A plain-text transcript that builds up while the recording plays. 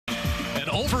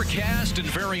overcast and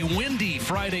very windy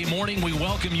Friday morning. We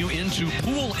welcome you into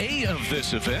Pool A of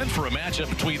this event for a matchup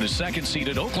between the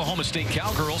second-seeded Oklahoma State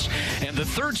Cowgirls and the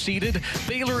third-seeded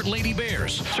Baylor Lady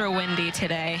Bears. Extra windy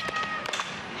today.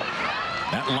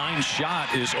 That line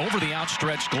shot is over the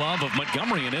outstretched glove of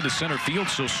Montgomery and into center field.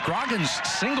 So Scroggins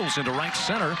singles into right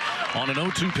center on an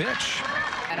 0-2 pitch.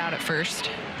 Got out at first.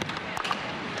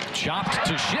 Chopped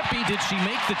to Shippey. Did she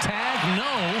make the tag?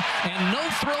 No. And no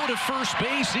throw to first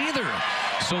base either.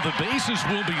 So the bases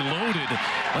will be loaded.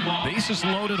 Bases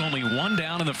loaded, only one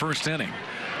down in the first inning.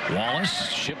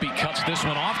 Wallace, Shippey cuts this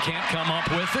one off, can't come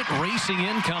up with it. Racing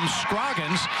in comes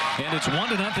Scroggins, and it's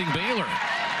 1-0 Baylor.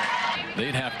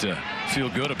 They'd have to feel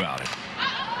good about it.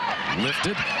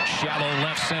 Lifted, shallow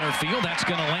left center field. That's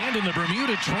going to land in the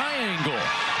Bermuda Triangle.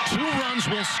 2 runs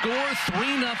will score,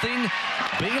 3-0.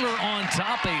 Baylor on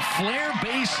top. A flare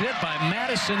base hit by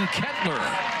Madison Kettler.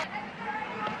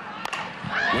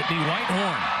 Whitney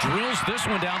Whitehorn drills this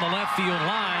one down the left field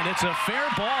line. It's a fair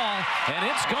ball, and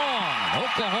it's gone.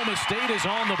 Oklahoma State is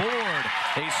on the board.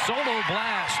 A solo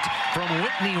blast from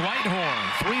Whitney Whitehorn.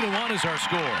 3-1 is our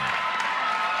score.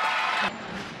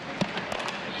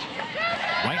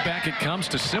 Right back it comes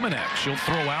to Simonek. She'll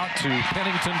throw out to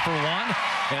Pennington for one,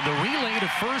 and the relay to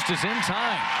first is in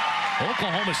time.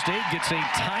 Oklahoma State gets a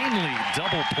timely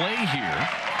double play here.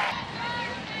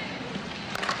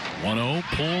 1-0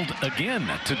 pulled again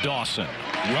to Dawson.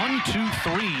 1, 2,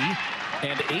 3,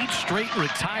 and 8 straight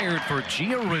retired for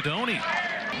Gia Rodoni.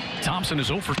 Thompson is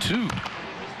 0 for 2.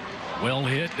 Well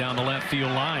hit down the left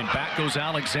field line. Back goes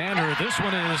Alexander. This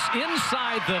one is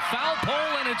inside the foul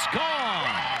pole, and it's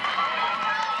gone.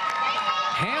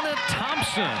 Hannah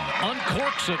Thompson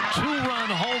uncorks a 2-run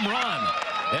home run,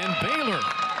 and Baylor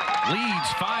leads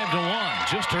 5-1.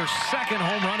 Just her second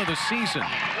home run of the season.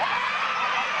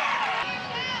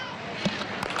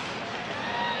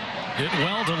 Hit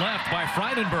well to left by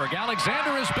Freidenberg.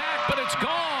 Alexander is back, but it's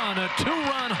gone. A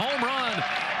 2-run home run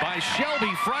by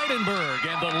Shelby Freidenberg,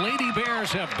 and the Lady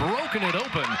Bears have broken it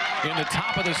open in the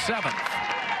top of the 7th.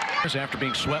 After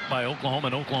being swept by Oklahoma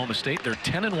and Oklahoma State, they're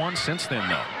 10-1 since then,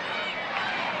 though.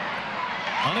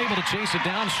 Unable to chase it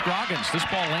down, Scroggins. This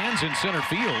ball lands in center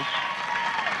field,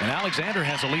 and Alexander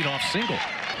has a leadoff single.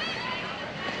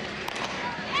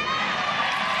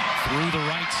 Through the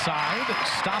right side,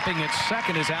 stopping at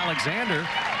second is Alexander.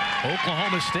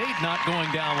 Oklahoma State not going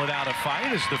down without a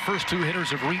fight as the first 2 hitters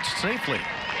have reached safely.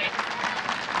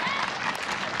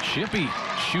 Shippey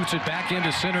shoots it back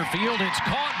into center field. It's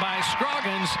caught by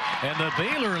Scroggins, and the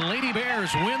Baylor Lady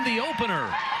Bears win the opener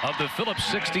of the Phillips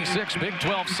 66 Big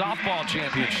 12 Softball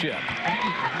Championship.